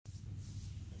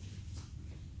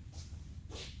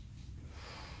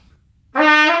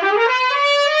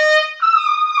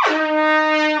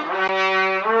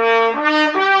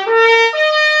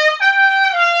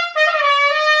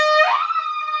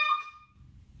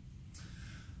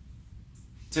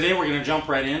Today we're going to jump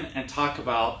right in and talk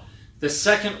about the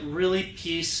second really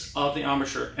piece of the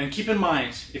embouchure. And keep in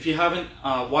mind, if you haven't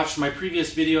watched my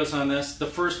previous videos on this, the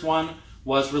first one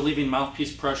was relieving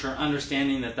mouthpiece pressure,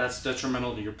 understanding that that's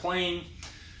detrimental to your playing.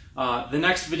 The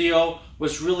next video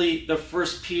was really the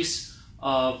first piece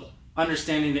of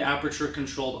understanding the aperture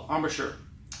controlled embouchure,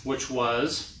 which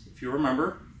was, if you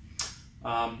remember,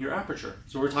 your aperture.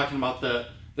 So we're talking about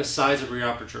the size of your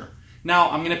aperture.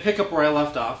 Now I'm going to pick up where I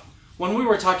left off. When we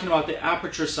were talking about the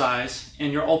aperture size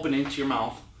and your opening to your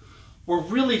mouth, we're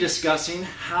really discussing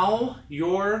how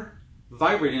your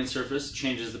vibrating surface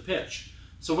changes the pitch.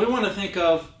 So we want to think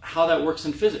of how that works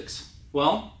in physics.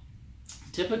 Well,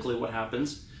 typically what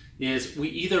happens is we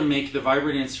either make the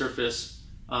vibrating surface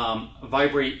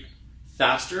vibrate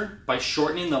faster by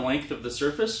shortening the length of the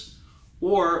surface,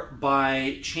 or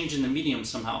by changing the medium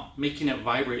somehow, making it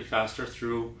vibrate faster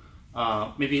through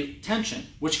maybe tension,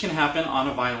 which can happen on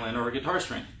a violin or a guitar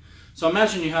string. So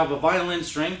imagine you have a violin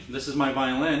string, this is my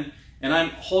violin, and I'm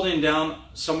holding down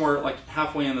somewhere like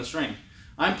halfway in the string.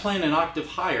 I'm playing an octave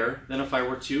higher than if I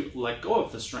were to let go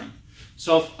of the string.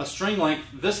 So if a string length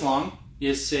this long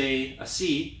is, say, a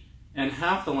C, and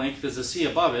half the length is a C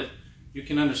above it, you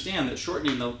can understand that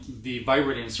shortening the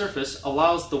vibrating surface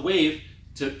allows the wave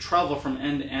to travel from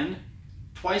end to end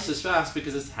twice as fast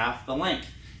because it's half the length.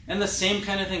 And the same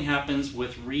kind of thing happens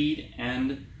with reed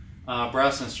and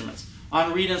brass instruments.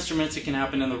 On reed instruments, it can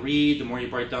happen in the reed. The more you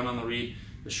bite down on the reed,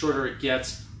 the shorter it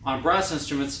gets. On brass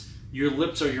instruments, your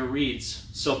lips are your reeds.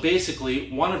 So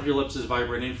basically, one of your lips is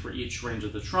vibrating for each range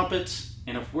of the trumpet.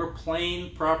 And if we're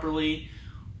playing properly,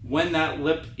 when that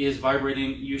lip is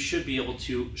vibrating, you should be able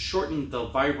to shorten the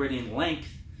vibrating length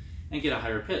and get a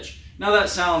higher pitch. Now that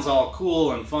sounds all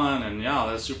cool and fun, and yeah,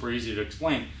 that's super easy to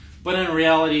explain. But in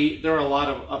reality, there are a lot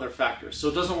of other factors. So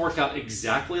it doesn't work out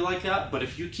exactly like that, but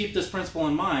if you keep this principle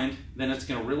in mind, then it's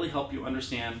going to really help you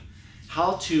understand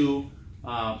how to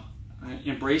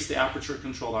embrace the aperture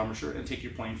controlled embouchure and take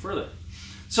your playing further.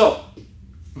 So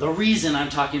the reason I'm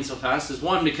talking so fast is,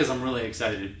 one, because I'm really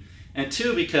excited, and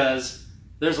two, because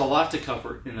there's a lot to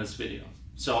cover in this video.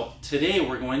 So today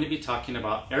we're going to be talking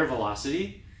about air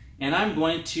velocity, and I'm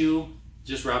going to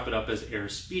just wrap it up as air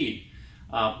speed.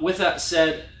 With that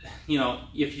said, you know,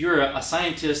 if you're a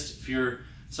scientist, if you're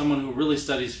someone who really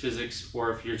studies physics,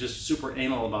 or if you're just super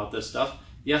anal about this stuff,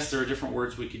 yes, there are different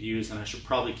words we could use, and I should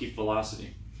probably keep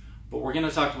velocity. But we're going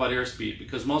to talk about airspeed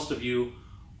because most of you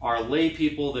are lay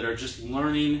people that are just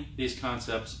learning these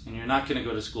concepts, and you're not going to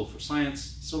go to school for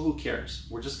science, so who cares?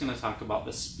 We're just going to talk about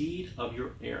the speed of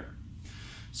your air.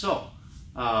 So,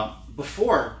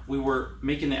 before we were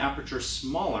making the aperture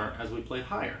smaller as we play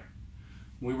higher.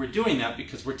 We were doing that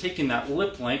because we're taking that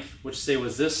lip length, which say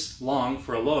was this long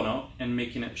for a low note, and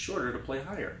making it shorter to play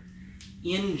higher.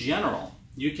 In general,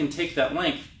 you can take that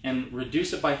length and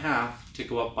reduce it by half to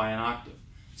go up by an octave.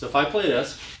 So if I play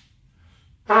this,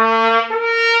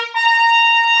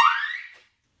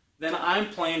 then I'm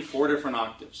playing 4 different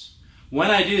octaves.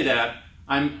 When I do that,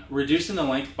 I'm reducing the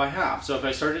length by half. So if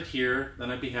I started here,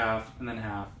 then I'd be half, and then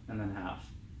half, and then half.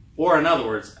 Or in other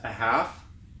words, a half,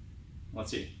 let's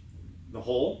see, the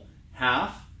whole,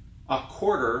 half, a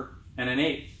quarter, and an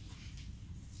eighth.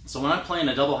 So when I'm playing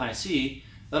a double high C,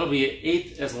 that'll be an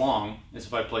eighth as long as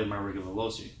if I played my regular low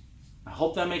C. I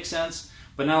hope that makes sense,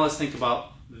 but now let's think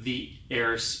about the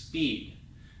air speed.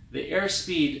 The air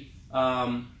speed,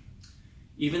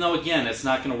 even though again it's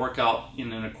not going to work out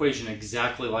in an equation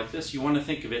exactly like this, you want to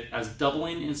think of it as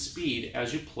doubling in speed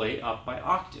as you play up by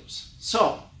octaves.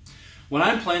 So when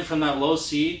I'm playing from that low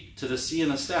C to the C in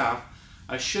the staff,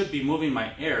 I should be moving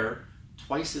my air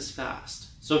twice as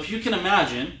fast. So if you can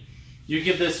imagine, you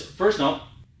give this first note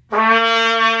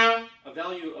a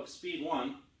value of speed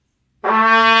 1,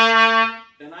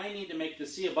 then I need to make the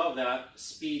C above that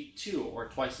speed 2, or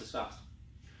twice as fast.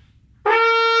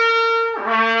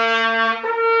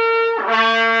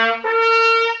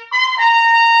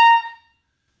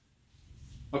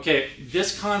 Okay,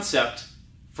 this concept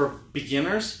for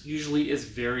beginners usually is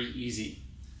very easy.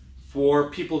 For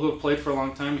people who have played for a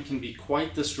long time, it can be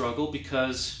quite the struggle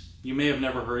because you may have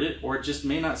never heard it, or it just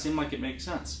may not seem like it makes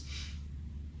sense.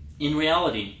 In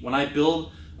reality, when I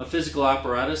build a physical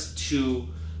apparatus to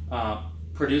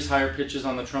produce higher pitches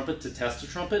on the trumpet, to test a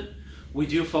trumpet, we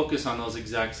do focus on those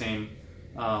exact same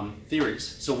theories.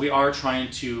 So we are trying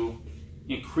to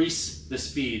increase the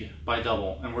speed by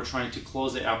double, and we're trying to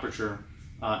close the aperture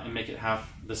and make it half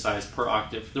the size per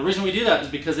octave. The reason we do that is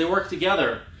because they work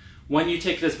together. When you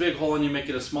take this big hole and you make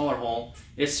it a smaller hole,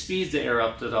 it speeds the air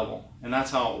up to double, and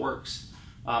that's how it works.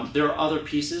 There are other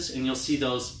pieces, and you'll see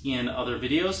those in other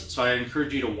videos, so I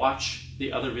encourage you to watch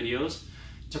the other videos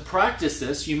To practice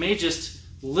this, you may just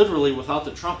literally, without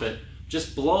the trumpet,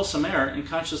 just blow some air and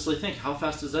consciously think, how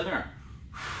fast is that air?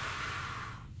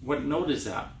 What note is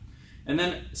that? And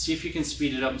then see if you can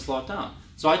speed it up and slow it down.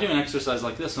 So I do an exercise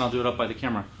like this, and I'll do it up by the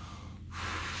camera.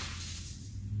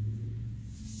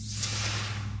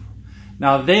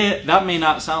 Now that may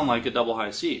not sound like a double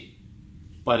high C,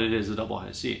 but it is a double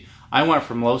high C. I went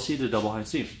from low C to double high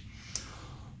C.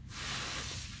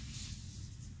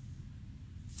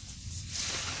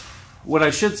 What I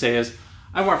should say is,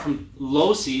 I went from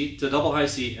low C to double high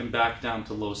C and back down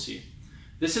to low C.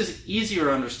 This is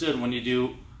easier understood when you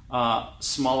do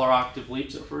smaller octave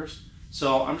leaps at first.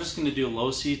 So I'm just going to do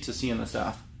low C to C in the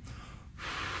staff.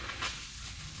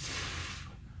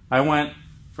 I went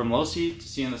from low C to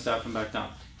C in the staff and back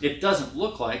down. It doesn't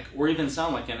look like or even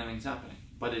sound like anything's happening,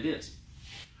 but it is.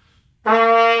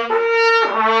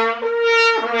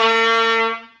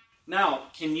 Now,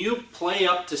 can you play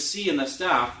up to C in the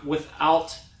staff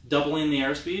without doubling the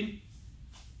airspeed?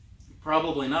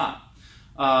 Probably not.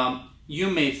 You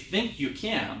may think you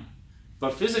can,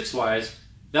 but physics-wise,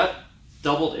 that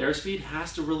doubled airspeed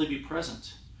has to really be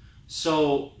present.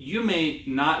 So you may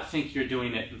not think you're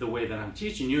doing it the way that I'm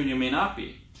teaching you, and you may not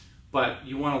be. But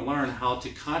you want to learn how to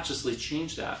consciously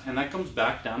change that. And that comes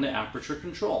back down to aperture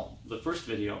control, the first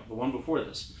video, the one before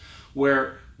this,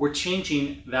 where we're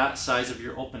changing that size of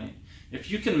your opening. If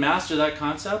you can master that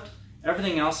concept,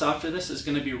 everything else after this is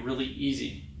going to be really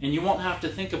easy. And you won't have to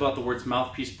think about the words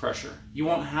mouthpiece pressure. You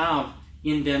won't have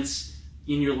indents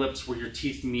in your lips where your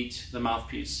teeth meet the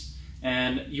mouthpiece.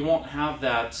 And you won't have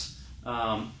that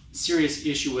serious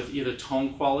issue with either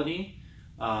tone quality.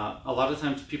 A lot of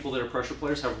times people that are pressure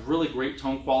players have really great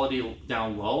tone quality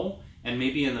down low and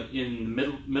maybe in the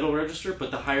middle register, but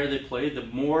the higher they play, the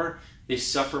more they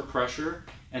suffer pressure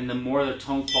and the more the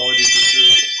tone quality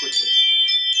deteriorates quickly.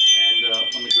 And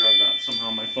let me grab that.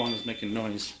 Somehow my phone is making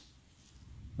noise.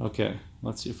 Okay,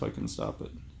 let's see if I can stop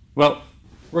it. Well,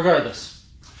 regardless,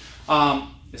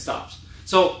 it stops.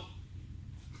 So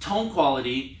tone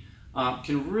quality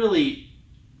can really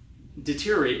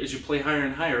deteriorate as you play higher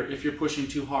and higher if you're pushing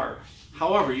too hard.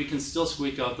 However, you can still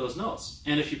squeak out those notes.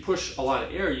 And if you push a lot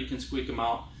of air, you can squeak them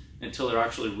out until they're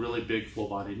actually really big,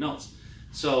 full-bodied notes.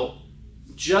 So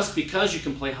just because you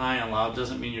can play high and loud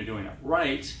doesn't mean you're doing it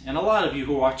right. And a lot of you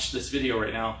who watch this video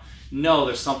right now know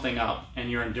there's something up and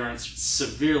your endurance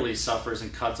severely suffers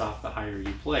and cuts off the higher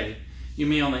you play. You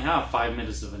may only have 5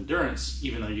 minutes of endurance,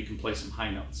 even though you can play some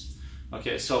high notes.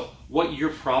 Okay, so what you're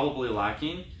probably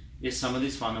lacking is some of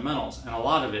these fundamentals, and a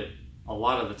lot of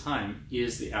the time,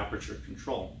 is the aperture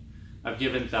control. I've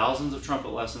given thousands of trumpet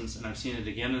lessons, and I've seen it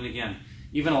again and again.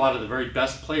 Even a lot of the very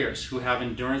best players who have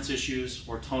endurance issues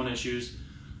or tone issues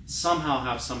somehow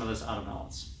have some of this out of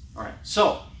balance. All right,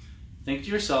 so think to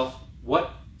yourself,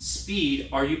 what speed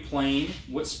are you playing?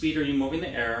 What speed are you moving the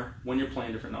air when you're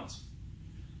playing different notes?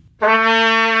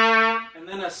 And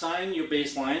then assign your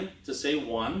bass line to say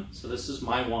 1. So this is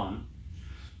my 1.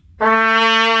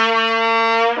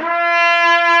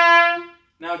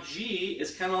 Now G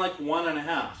is kind of like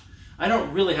 1.5. I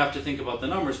don't really have to think about the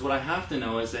numbers. What I have to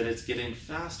know is that it's getting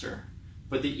faster.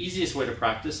 But the easiest way to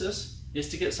practice this is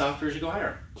to get softer as you go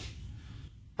higher.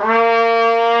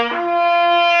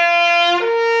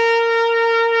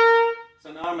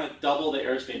 So now I'm going to double the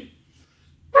airspeed.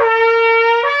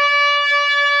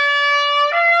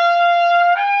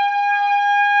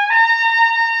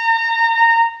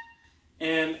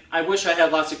 And I wish I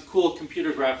had lots of cool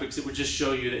computer graphics that would just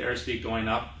show you the airspeed going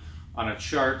up on a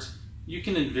chart. You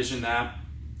can envision that.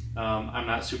 I'm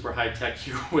not super high tech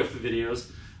here with videos,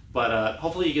 but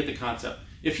hopefully you get the concept.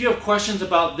 If you have questions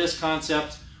about this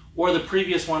concept or the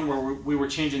previous one where we were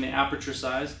changing the aperture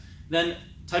size, then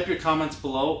type your comments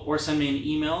below or send me an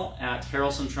email at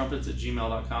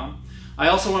harrelsonTrumpets@gmail.com. I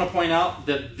also want to point out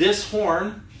that this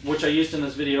horn, which I used in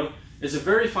this video, is a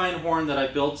very fine horn that I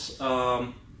built,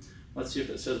 let's see if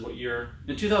it says what year,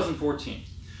 in 2014.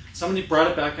 Somebody brought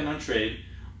it back in on trade.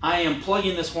 I am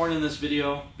plugging this horn in this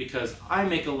video because I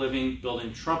make a living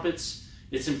building trumpets.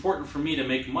 It's important for me to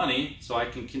make money so I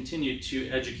can continue to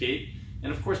educate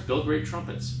and of course build great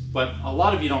trumpets. But a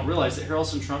lot of you don't realize that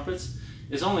Harrelson Trumpets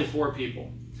is only 4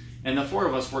 people. And the 4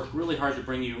 of us work really hard to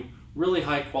bring you really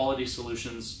high quality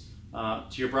solutions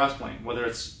to your brass playing, whether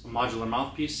it's a modular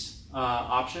mouthpiece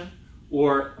option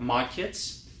or mod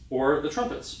kits or the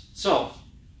trumpets. So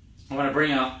I'm going to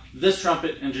bring out this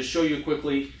trumpet and just show you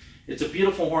quickly. It's a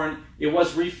beautiful horn. It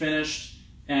was refinished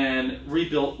and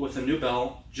rebuilt with a new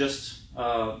bell just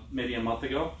maybe a month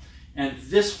ago. And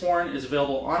this horn is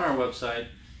available on our website.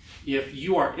 If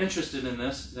you are interested in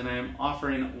this, then I am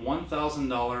offering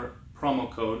 $1,000 promo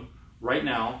code right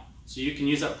now. So you can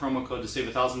use that promo code to save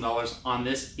 $1,000 on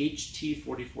this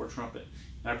HT44 trumpet.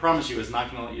 And I promise you, it's not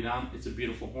going to let you down. It's a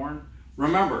beautiful horn.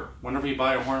 Remember, whenever you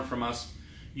buy a horn from us,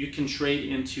 you can trade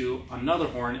into another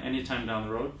horn anytime down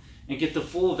the road and get the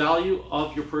full value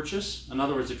of your purchase. In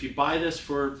other words, if you buy this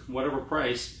for whatever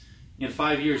price, in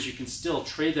 5 years you can still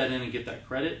trade that in and get that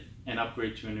credit and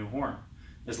upgrade to a new horn,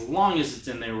 as long as it's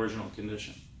in the original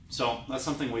condition. So that's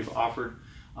something we've offered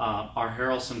our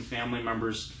Harrelson family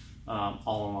members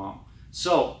all along.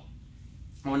 So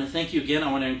I want to thank you again.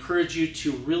 I want to encourage you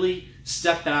to really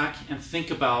step back and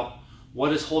think about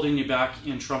what is holding you back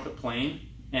in trumpet playing.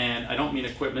 And I don't mean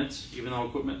equipment, even though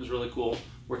equipment is really cool.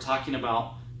 We're talking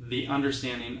about the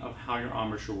understanding of how your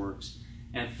embouchure works.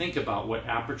 And think about what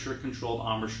aperture controlled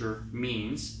embouchure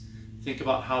means. Think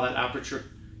about how that aperture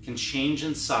can change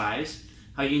in size,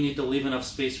 how you need to leave enough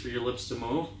space for your lips to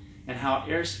move, and how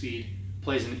airspeed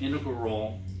plays an integral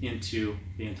role into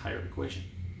the entire equation.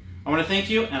 I want to thank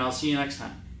you, and I'll see you next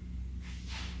time.